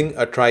using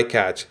a try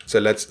catch. So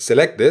let's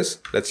select this.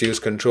 Let's use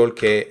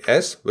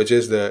Ctrl+K+S, which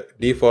is the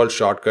default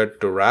shortcut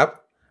to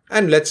wrap.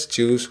 And let's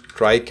choose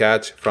try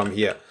catch from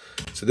here.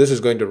 So this is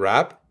going to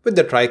wrap with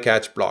the try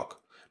catch block.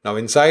 Now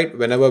inside,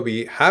 whenever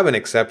we have an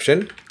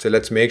exception, so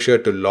let's make sure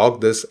to log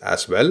this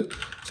as well.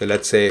 So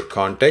let's say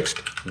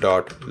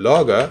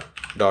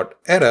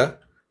context.logger.error.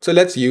 So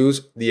let's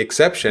use the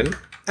exception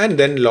and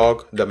then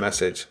log the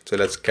message. So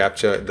let's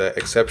capture the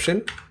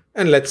exception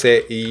and let's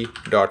say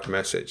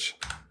e.message.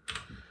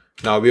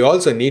 Now we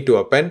also need to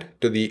append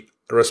to the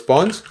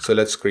response. So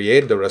let's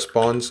create the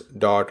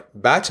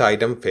response.batch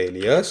item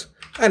failures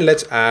and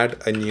let's add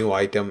a new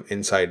item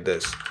inside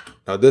this.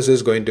 Now this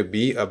is going to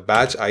be a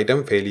batch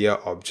item failure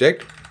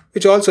object,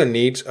 which also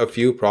needs a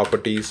few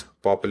properties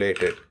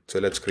populated. So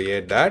let's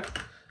create that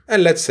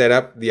and let's set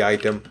up the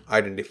item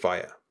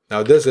identifier.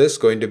 Now this is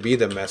going to be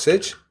the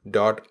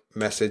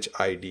message.message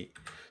ID.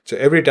 So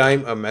every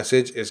time a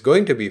message is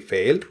going to be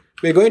failed,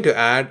 we're going to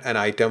add an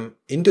item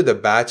into the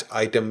batch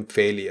item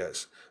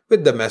failures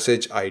with the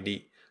message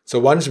ID. So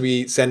once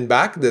we send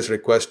back this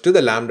request to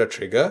the Lambda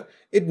trigger,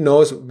 it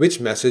knows which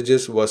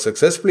messages were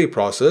successfully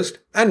processed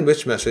and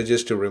which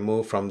messages to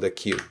remove from the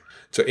queue.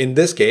 So in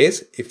this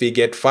case, if we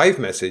get 5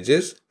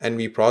 messages and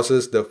we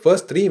process the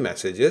first 3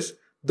 messages,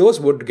 those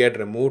would get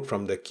removed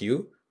from the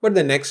queue, but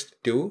the next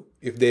 2,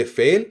 if they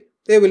fail,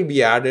 they will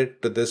be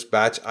added to this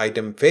batch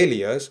item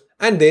failures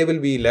and they will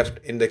be left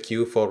in the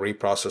queue for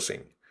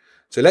reprocessing.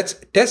 So let's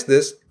test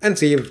this and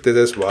see if this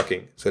is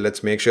working. So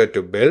let's make sure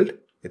to build.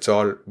 It's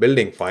all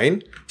building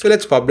fine. So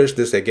let's publish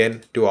this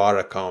again to our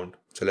account.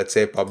 So let's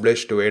say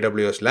publish to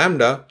AWS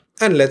Lambda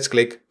and let's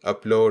click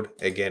upload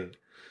again.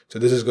 So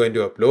this is going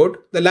to upload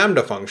the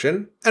Lambda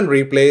function and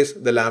replace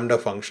the Lambda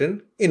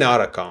function in our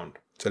account.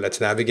 So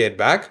let's navigate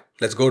back.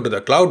 Let's go to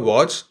the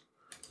CloudWatch.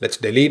 Let's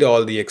delete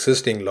all the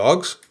existing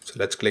logs. So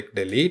let's click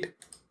delete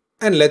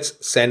and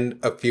let's send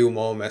a few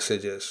more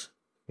messages.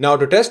 Now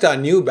to test our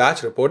new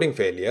batch reporting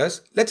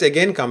failures, let's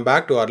again come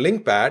back to our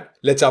link pad.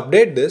 Let's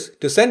update this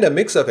to send a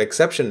mix of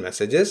exception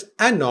messages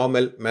and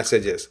normal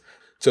messages.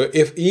 So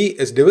if E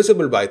is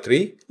divisible by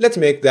 3, let's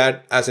make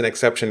that as an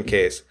exception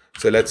case.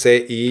 So let's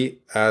say E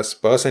as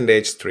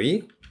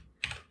 %3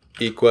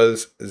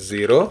 equals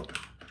 0.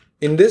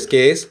 In this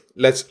case,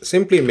 let's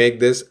simply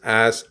make this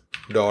as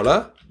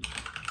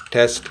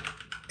 $test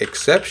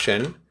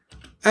exception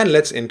and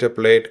let's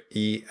interpolate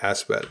E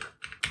as well.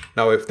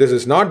 Now if this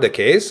is not the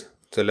case,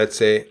 so let's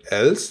say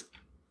else,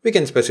 we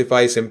can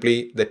specify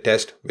simply the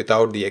test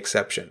without the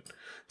exception.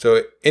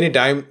 So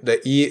anytime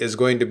the E is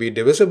going to be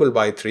divisible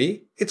by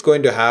 3, it's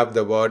going to have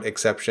the word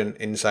exception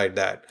inside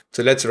that.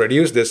 So let's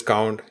reduce this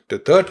count to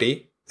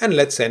 30 and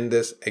let's send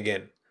this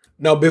again.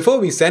 Now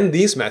before we send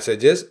these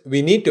messages,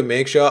 we need to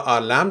make sure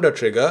our Lambda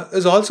trigger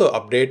is also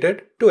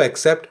updated to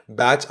accept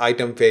batch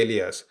item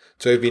failures.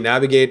 So if we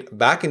navigate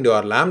back into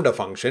our Lambda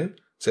function,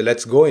 so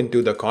let's go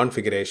into the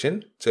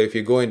configuration. So if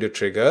you go into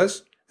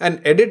triggers and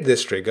edit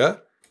this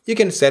trigger, you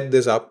can set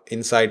this up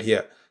inside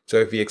here. So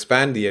if we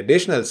expand the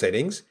additional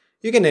settings,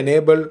 you can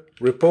enable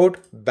report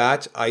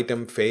batch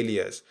item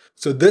failures.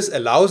 So this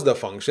allows the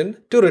function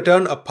to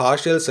return a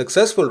partial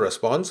successful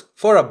response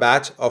for a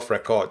batch of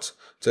records.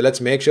 So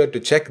let's make sure to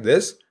check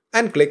this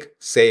and click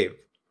save.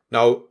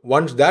 Now,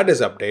 once that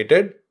is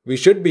updated, we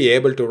should be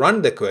able to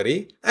run the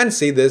query and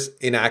see this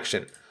in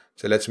action.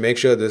 So let's make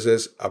sure this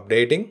is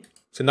updating.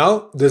 So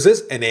now this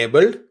is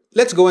enabled.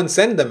 Let's go and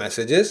send the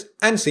messages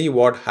and see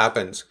what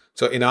happens.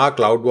 So in our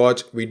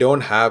CloudWatch, we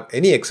don't have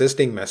any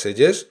existing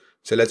messages.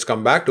 So let's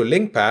come back to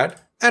link pad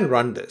and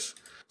run this.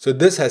 So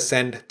this has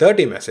sent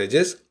 30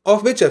 messages,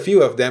 of which a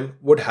few of them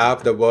would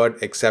have the word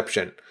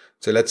exception.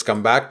 So let's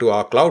come back to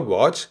our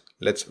CloudWatch.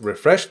 Let's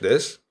refresh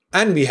this.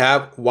 And we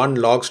have one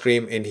log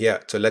stream in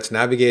here. So let's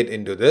navigate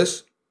into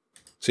this.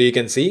 So you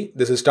can see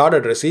this has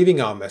started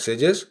receiving our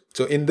messages.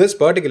 So in this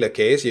particular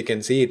case, you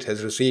can see it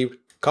has received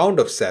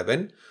count of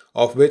 7,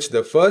 of which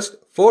the first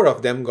 4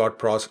 of them got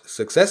processed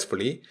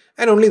successfully,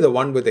 and only the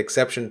one with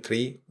exception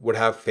 3 would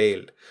have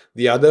failed.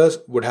 The others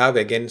would have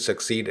again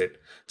succeeded.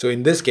 So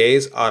in this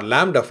case, our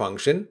Lambda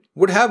function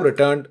would have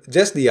returned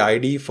just the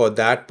ID for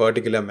that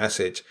particular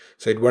message.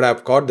 So it would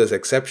have caught this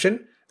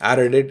exception,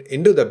 added it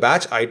into the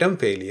batch item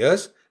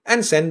failures,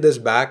 and sent this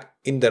back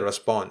in the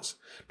response.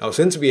 Now,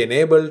 since we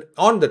enabled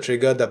on the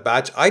trigger the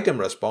batch item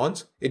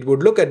response, it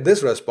would look at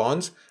this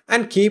response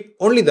and keep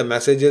only the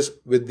messages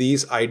with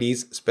these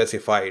IDs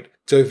specified.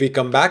 So if we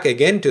come back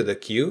again to the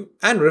queue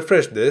and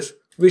refresh this,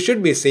 we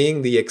should be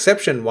seeing the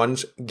exception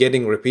ones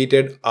getting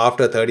repeated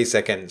after 30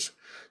 seconds.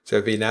 So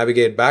if we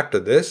navigate back to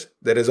this,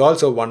 there is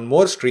also one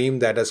more stream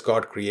that has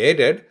got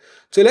created.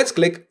 So let's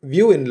click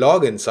View in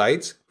Log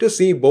Insights to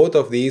see both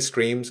of these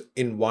streams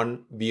in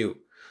one view.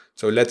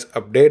 So let's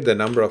update the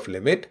number of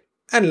limit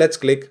and let's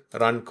click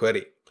Run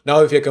Query.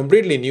 Now if you're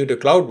completely new to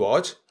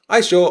CloudWatch,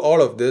 I show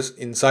all of this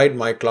inside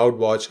my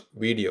CloudWatch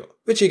video,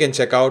 which you can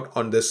check out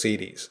on this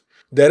series.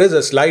 There is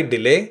a slight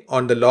delay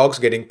on the logs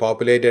getting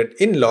populated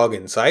in Log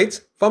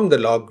Insights from the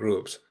log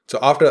groups. So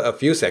after a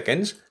few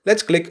seconds,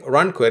 let's click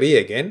Run Query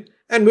again,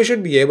 and we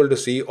should be able to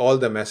see all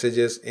the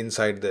messages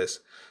inside this.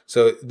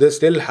 So this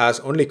still has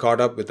only caught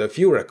up with a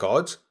few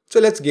records. So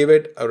let's give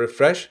it a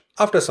refresh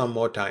after some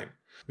more time.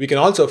 We can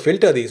also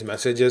filter these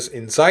messages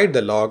inside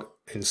the log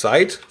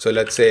insights. So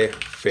let's say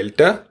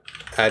filter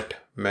at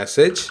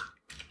message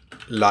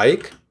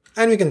like,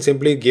 and we can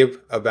simply give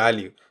a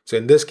value. So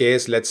in this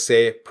case, let's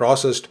say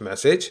processed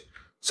message.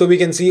 So we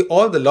can see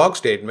all the log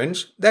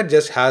statements that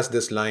just has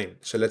this line.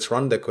 So let's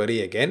run the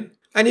query again,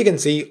 and you can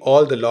see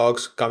all the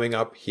logs coming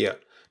up here.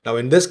 Now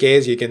in this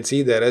case, you can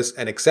see there is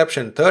an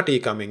exception 30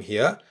 coming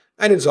here,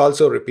 and it's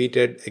also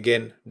repeated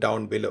again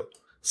down below.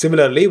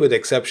 Similarly with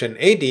exception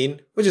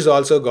 18, which is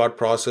also got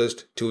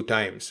processed 2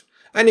 times.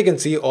 And you can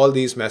see all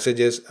these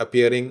messages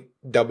appearing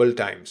double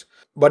times.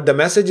 But the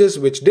messages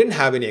which didn't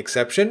have any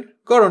exception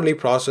got only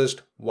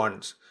processed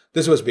once.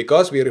 This was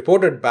because we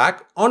reported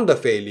back on the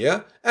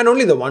failure, and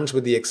only the ones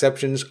with the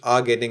exceptions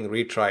are getting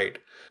retried.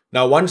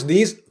 Now once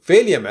these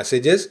failure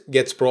messages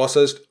gets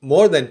processed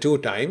more than 2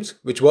 times,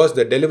 which was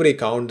the delivery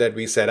count that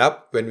we set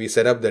up when we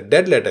set up the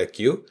dead letter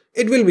queue,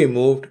 it will be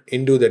moved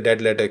into the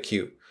dead letter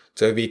queue.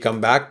 So if we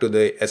come back to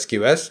the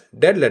SQS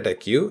dead letter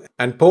queue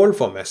and poll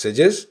for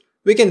messages,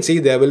 we can see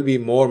there will be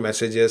more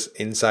messages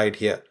inside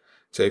here.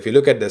 So if you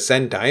look at the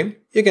send time,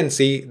 you can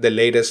see the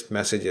latest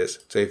messages.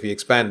 So if we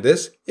expand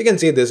this, you can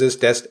see this is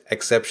test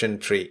exception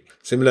 3.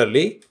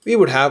 Similarly, we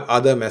would have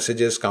other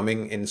messages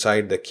coming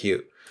inside the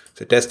queue.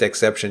 So test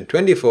exception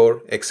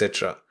 24,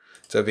 etc.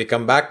 So if we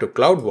come back to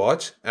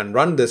CloudWatch and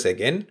run this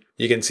again,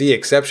 you can see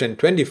exception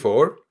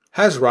 24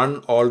 has run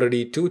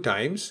already 2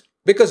 times,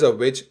 because of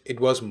which it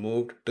was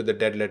moved to the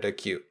dead letter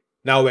queue.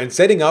 Now when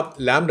setting up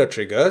Lambda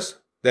triggers,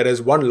 there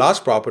is one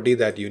last property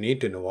that you need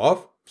to know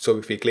of. So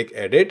if we click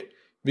Edit,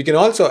 we can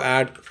also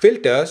add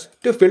filters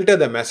to filter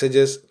the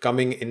messages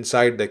coming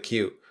inside the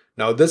queue.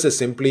 Now this is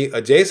simply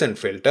a JSON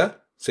filter.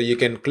 So you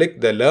can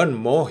click the Learn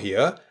More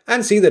here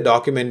and see the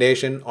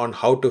documentation on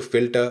how to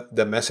filter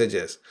the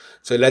messages.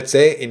 So let's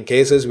say in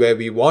cases where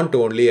we want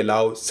to only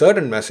allow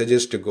certain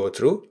messages to go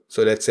through.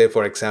 So let's say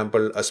for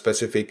example a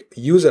specific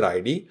user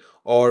ID,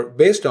 or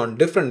based on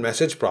different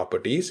message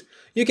properties,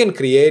 you can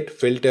create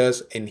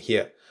filters in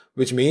here,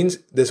 which means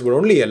this will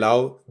only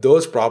allow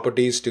those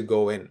properties to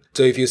go in.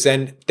 So if you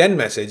send 10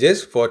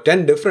 messages for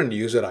 10 different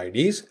user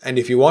IDs, and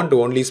if you want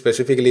to only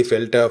specifically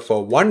filter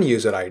for one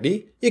user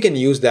ID, you can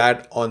use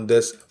that on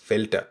this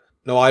filter.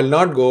 Now I'll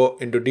not go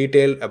into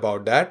detail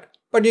about that,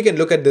 but you can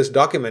look at this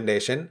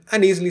documentation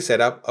and easily set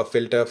up a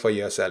filter for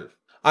yourself.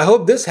 I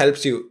hope this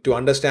helps you to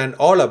understand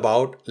all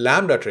about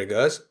Lambda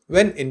triggers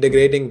when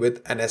integrating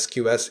with an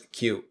SQS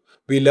queue.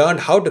 We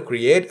learned how to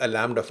create a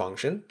Lambda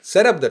function,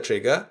 set up the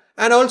trigger,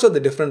 and also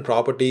the different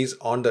properties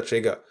on the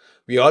trigger.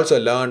 We also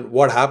learned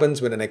what happens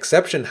when an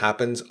exception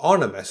happens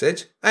on a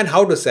message and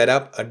how to set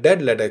up a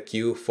dead letter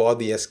queue for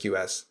the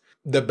SQS.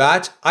 The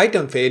batch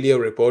item failure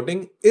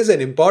reporting is an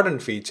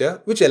important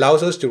feature which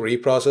allows us to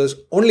reprocess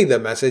only the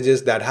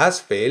messages that has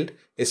failed,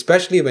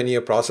 especially when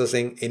you're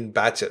processing in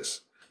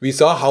batches. We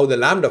saw how the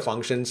Lambda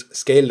functions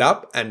scaled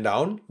up and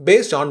down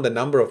based on the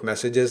number of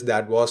messages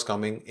that was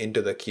coming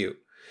into the queue.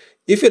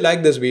 If you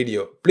like this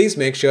video, please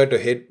make sure to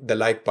hit the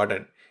like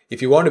button.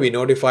 If you want to be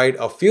notified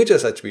of future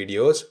such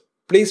videos,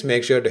 please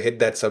make sure to hit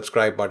that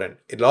subscribe button.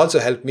 It'll also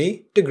help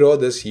me to grow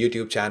this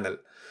YouTube channel.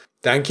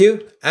 Thank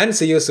you and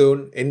see you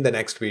soon in the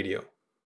next video.